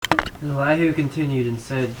Elihu continued and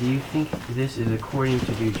said, "Do you think this is according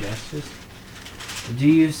to due justice? Do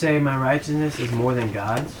you say my righteousness is more than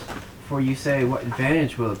God's? For you say, what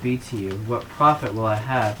advantage will it be to you? What profit will I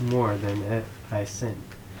have more than if I sin?"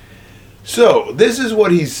 So, this is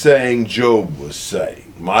what he's saying Job was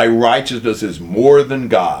saying. My righteousness is more than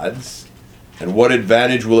God's, and what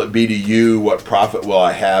advantage will it be to you? What profit will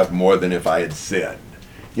I have more than if I had sinned?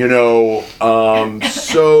 So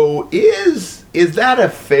is that a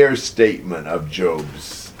fair statement of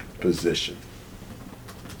Job's position?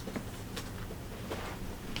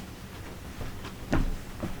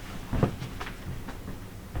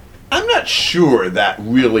 I'm not sure that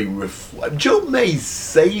really reflects. Job may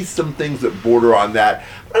say some things that border on that,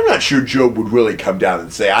 but I'm not sure Job would really come down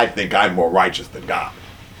and say, I think I'm more righteous than God.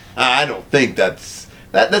 I don't think that's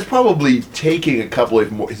probably taking a couple of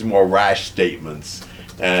his more rash statements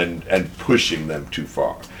and pushing them too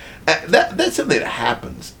far. That's something that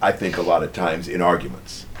happens, I think, a lot of times in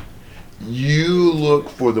arguments. You look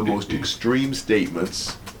for the most extreme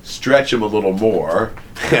statements, stretch them a little more,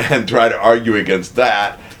 and try to argue against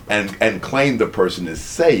that, and claim the person is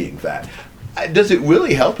saying that. Does it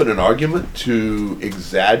really help in an argument to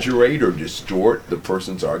exaggerate or distort the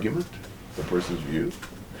person's argument, the person's view?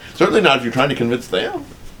 Certainly not if you're trying to convince them.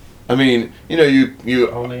 I mean,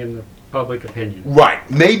 you only in the public opinion. Right.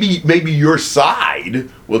 Maybe your side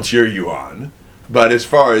will cheer you on, but as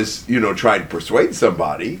far as, trying to persuade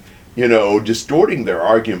somebody, distorting their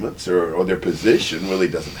arguments or their position really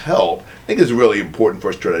doesn't help. I think it's really important for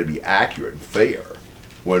us to try to be accurate and fair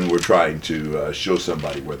when we're trying to show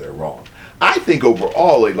somebody where they're wrong. I think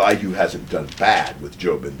overall Elihu hasn't done bad with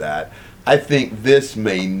Job in that. I think this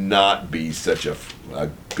may not be such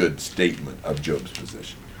a good statement of Job's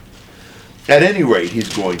position. At any rate,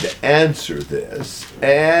 he's going to answer this,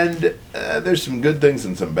 and there's some good things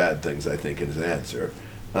and some bad things, I think, in his answer.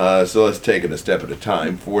 So let's take it a step at a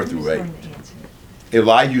time, 4 through 8.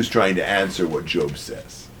 Elihu's trying to answer what Job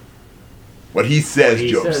says. What he says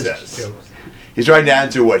Job says. He's trying to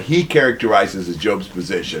answer what he characterizes as Job's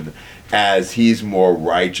position as he's more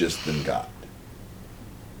righteous than God.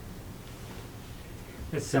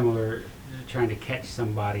 It's similar to trying to catch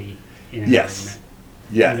somebody in an Yes.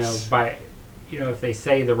 argument. Yes. If they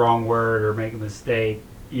say the wrong word or make a mistake,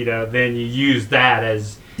 then you use that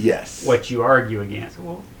as Yes. what you argue against.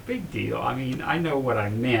 Well, big deal. I mean, I know what I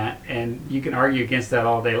meant, and you can argue against that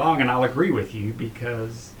all day long, and I'll agree with you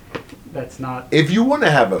because that's not... If you want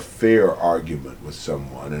to have a fair argument with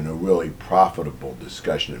someone and a really profitable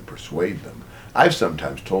discussion and persuade them, I've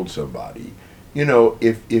sometimes told somebody,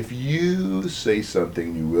 if you say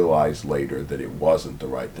something you realize later that it wasn't the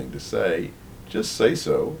right thing to say, just say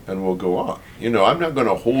so and we'll go on. I'm not going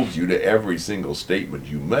to hold you to every single statement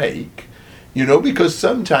you make, because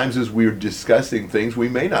sometimes as we're discussing things, we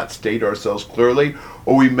may not state ourselves clearly,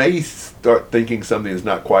 or we may start thinking something is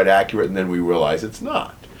not quite accurate and then we realize it's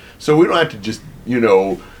not. So we don't have to just,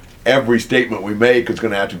 every statement we make is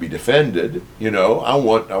going to have to be defended.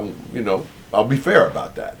 I'll be fair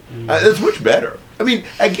about that. That's much better. I mean,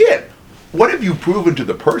 again, what have you proven to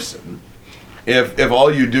the person if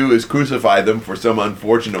all you do is crucify them for some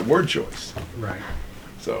unfortunate word choice? Right.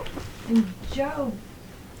 So. And Job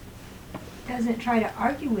doesn't try to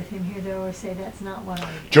argue with him here, though, or say that's not what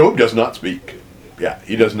I... Job does not speak. Yeah,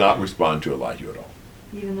 he does not respond to Elihu at all.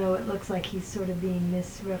 Even though it looks like he's sort of being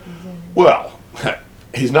misrepresented. Well,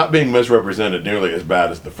 he's not being misrepresented nearly as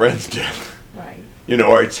bad as the friends did. Right.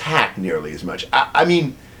 Or attacked nearly as much. I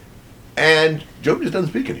mean, and Job just doesn't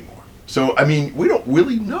speak anymore. So, I mean, we don't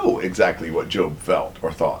really know exactly what Job felt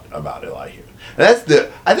or thought about Elihu. And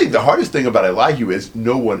I think the hardest thing about Elihu is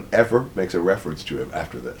no one ever makes a reference to him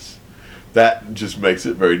after this. That just makes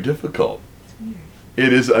it very difficult. It's weird.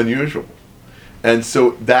 It is unusual. And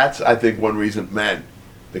so that's, I think, one reason,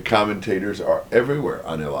 the commentators are everywhere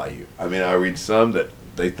on Elihu. I mean, I read some that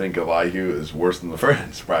they think Elihu is worse than the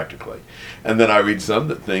friends, practically. And then I read some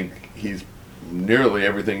that think he's nearly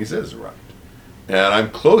everything he says is right. And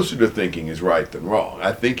I'm closer to thinking he's right than wrong.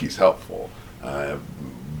 I think he's helpful.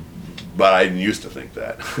 But I didn't used to think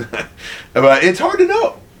that. But it's hard to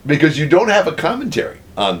know because you don't have a commentary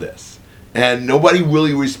on this. And nobody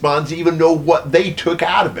really responds to even know what they took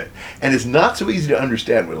out of it. And it's not so easy to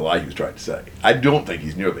understand what Elihu's trying to say. I don't think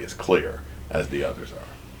he's nearly as clear as the others are.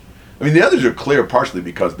 I mean, the others are clear partially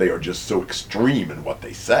because they are just so extreme in what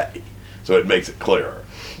they say. So it makes it clearer.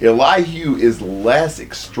 Elihu is less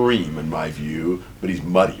extreme in my view, but he's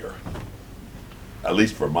muddier. At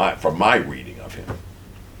least from my reading of him.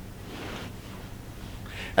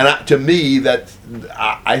 And to me,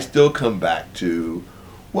 I still come back to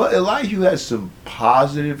Well, Elihu has some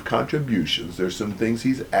positive contributions. There's some things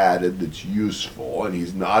he's added that's useful, and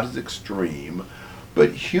he's not as extreme.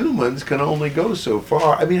 But humans can only go so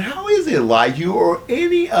far. I mean, how is Elihu or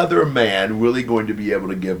any other man really going to be able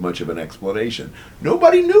to give much of an explanation?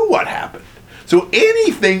 Nobody knew what happened. So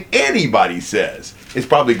anything anybody says is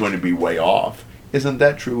probably going to be way off. Isn't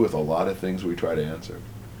that true with a lot of things we try to answer?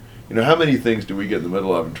 You know, how many things do we get in the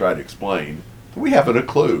middle of and try to explain? We haven't a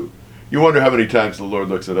clue. You wonder how many times the Lord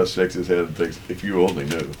looks at us, shakes his head, and thinks, if you only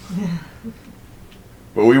knew.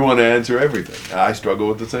 But we want to answer everything. I struggle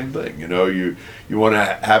with the same thing. You know, you want to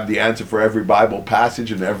have the answer for every Bible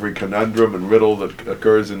passage and every conundrum and riddle that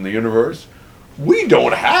occurs in the universe. We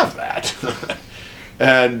don't have that.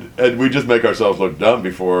 and we just make ourselves look dumb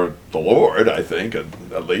before the Lord, I think,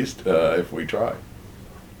 at least, if we try.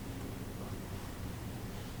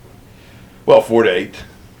 Well, 4-8.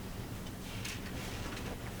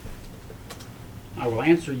 I will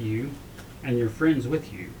answer you and your friends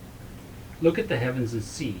with you. Look at the heavens and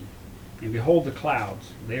see, and behold the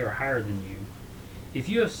clouds, they are higher than you. If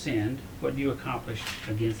you have sinned, what do you accomplish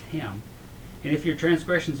against him? And if your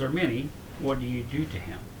transgressions are many, what do you do to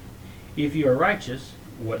him? If you are righteous,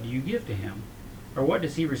 what do you give to him? Or what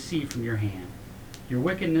does he receive from your hand? Your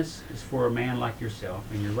wickedness is for a man like yourself,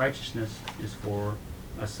 and your righteousness is for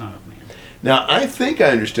a son of man. Now, I think I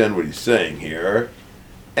understand what he's saying here,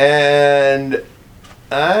 and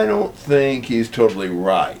I don't think he's totally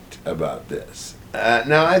right about this.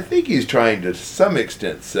 Now, I think he's trying to some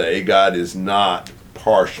extent say God is not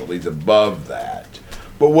partial. He's above that.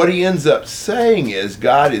 But what he ends up saying is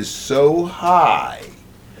God is so high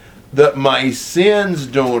that my sins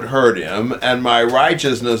don't hurt him and my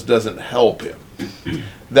righteousness doesn't help him.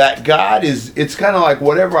 That God is, it's kind of like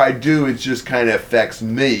whatever I do, it just kind of affects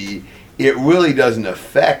me. It really doesn't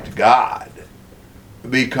affect God.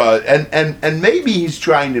 Because and maybe he's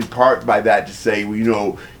trying in part by that to say, well, you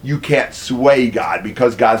know, you can't sway God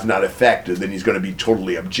because God's not affected, then he's going to be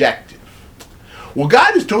totally objective. Well,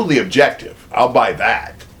 God is totally objective. I'll buy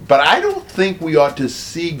that. But I don't think we ought to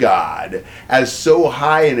see God as so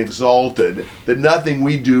high and exalted that nothing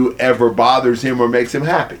we do ever bothers him or makes him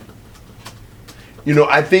happy. You know,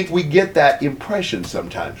 I think we get that impression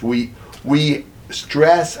sometimes. We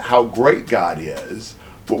stress how great God is,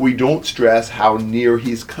 but we don't stress how near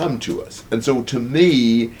he's come to us. And so to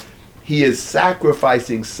me, he is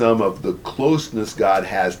sacrificing some of the closeness God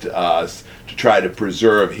has to us to try to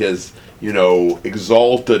preserve his, you know,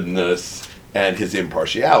 exaltedness and his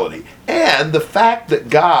impartiality. And the fact that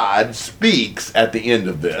God speaks at the end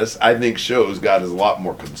of this, I think shows God is a lot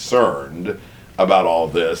more concerned about all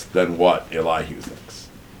this than what Elihu thinks.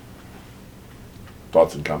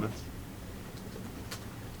 Thoughts and comments?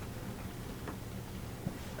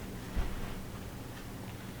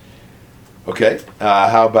 Okay,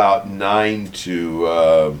 how about 9 to,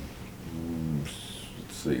 let's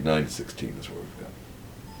see, 9 to 16 is what we've got.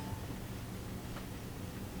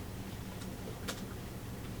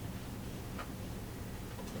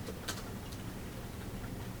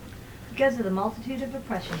 Because of the multitude of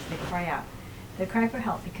oppressions they cry out. They cry for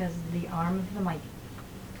help because of the arm of the mighty.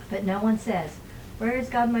 But no one says, where is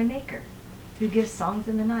God my maker? Who gives songs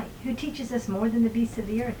in the night? Who teaches us more than the beasts of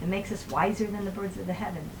the earth and makes us wiser than the birds of the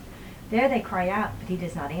heavens? There they cry out, but he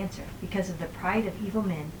does not answer, because of the pride of evil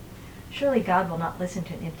men. Surely God will not listen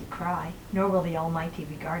to an empty cry, nor will the Almighty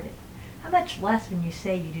regard it. How much less when you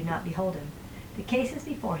say you do not behold him? The case is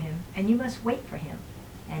before him, and you must wait for him.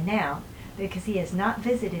 And now, because he has not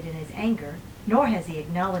visited in his anger, nor has he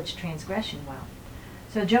acknowledged transgression well.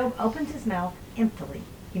 So Job opens his mouth emptily.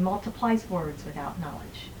 He multiplies words without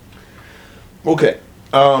knowledge. Okay,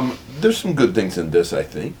 there's some good things in this, I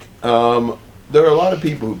think. There are a lot of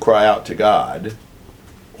people who cry out to God.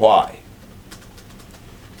 Why?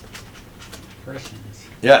 Christians.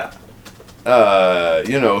 Yeah.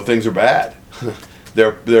 You know, things are bad.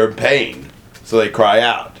 They're in pain, so they cry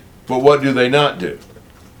out. But what do they not do?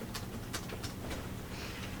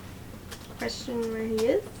 Question where he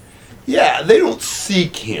is? Yeah, they don't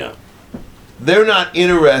seek him. They're not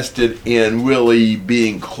interested in really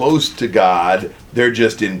being close to God. They're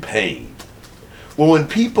just in pain. Well, when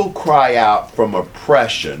people cry out from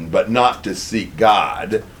oppression but not to seek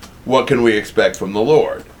God, what can we expect from the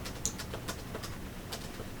Lord?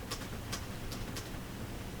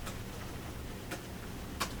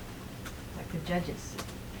 Like the judges.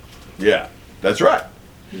 Yeah, that's right.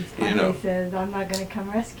 He know. says, I'm not going to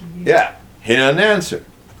come rescue you. Yeah, he doesn't answer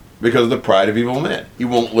because of the pride of evil men. He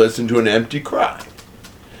won't listen to an empty cry.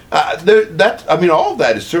 All of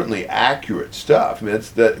that is certainly accurate stuff. I mean, it's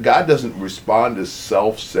that God doesn't respond to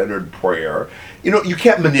self-centered prayer. You know, you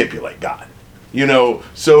can't manipulate God. You know,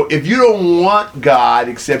 so if you don't want God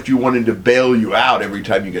except you want him to bail you out every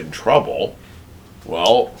time you get in trouble,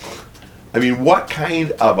 well, I mean, what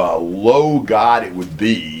kind of a low God it would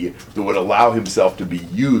be that would allow himself to be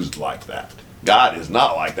used like that? God is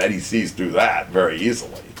not like that. He sees through that very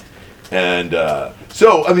easily. And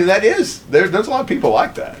so, I mean, there's a lot of people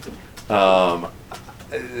like that.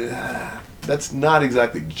 That's not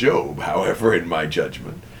exactly Job, however, in my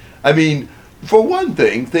judgment. I mean, for one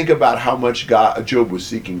thing, think about how much Job was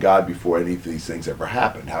seeking God before any of these things ever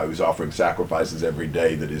happened. How he was offering sacrifices every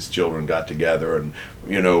day that his children got together and,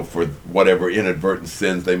 you know, for whatever inadvertent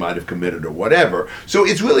sins they might have committed or whatever. So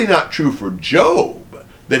it's really not true for Job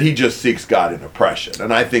that he just seeks God in oppression.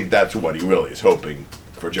 And I think that's what he really is hoping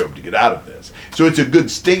for Job to get out of this. So it's a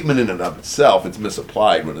good statement in and of itself. It's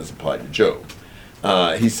misapplied when it's applied to Job.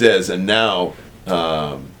 He says, and now,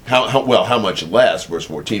 how much less, verse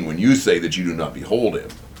 14, when you say that you do not behold him.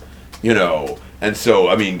 You know, and so,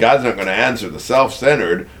 I mean, God's not going to answer the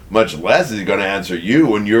self-centered, much less is he going to answer you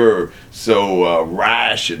when you're so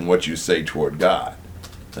rash in what you say toward God.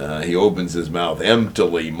 He opens his mouth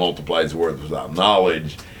emptily, multiplies words without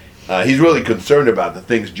knowledge. He's really concerned about the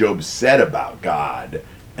things Job said about God,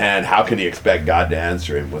 and how can he expect God to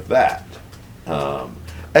answer him with that?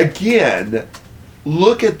 Again,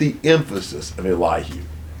 look at the emphasis of Elihu.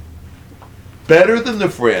 Better than the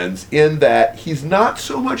friends in that he's not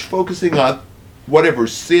so much focusing on whatever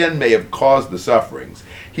sin may have caused the sufferings.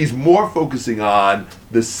 He's more focusing on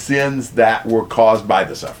the sins that were caused by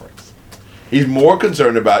the sufferings. He's more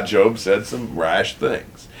concerned about Job said some rash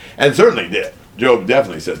things. And certainly did. Job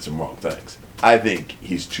definitely said some wrong things. I think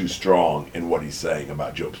he's too strong in what he's saying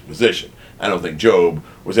about Job's position. I don't think Job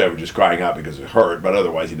was ever just crying out because it hurt, but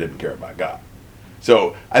otherwise he didn't care about God.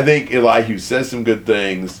 So I think Elihu says some good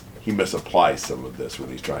things. He misapplies some of this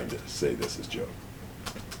when he's trying to say this is Job.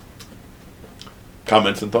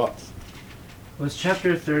 Comments and thoughts? Was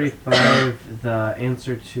chapter 35 the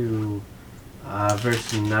answer to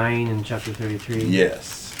verse 9 in chapter 33?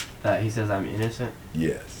 Yes. That he says, I'm innocent?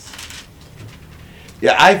 Yes.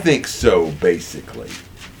 Yeah, I think so, basically.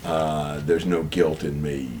 There's no guilt in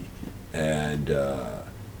me. And,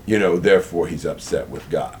 therefore he's upset with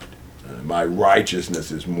God. My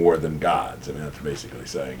righteousness is more than God's. I mean, that's basically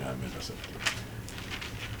saying I'm innocent.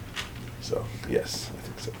 So, yes, I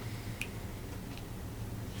think so.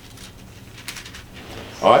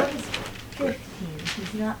 All right. Verse 15,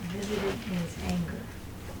 he's not visited in his anger,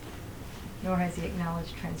 nor has he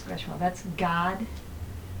acknowledged transgression. Well, that's God.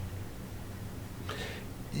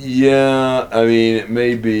 Yeah, I mean, it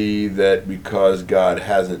may be that because God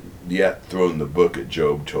hasn't yet thrown the book at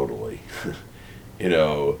Job totally,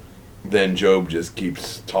 then Job just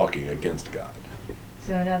keeps talking against God.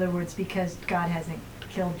 So in other words, because God hasn't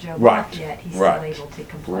killed Job Right, off yet, he's right, still able to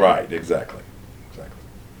complain. Right, exactly.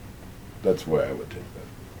 That's where I would take that.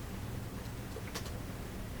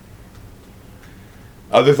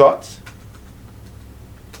 Other thoughts?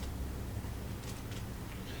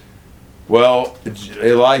 Well,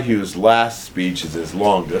 Elihu's last speech is his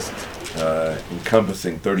longest,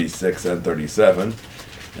 encompassing 36 and 37.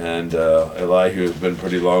 And Elihu has been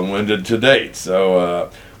pretty long-winded to date. So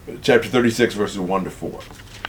chapter 36, verses 1 to 4.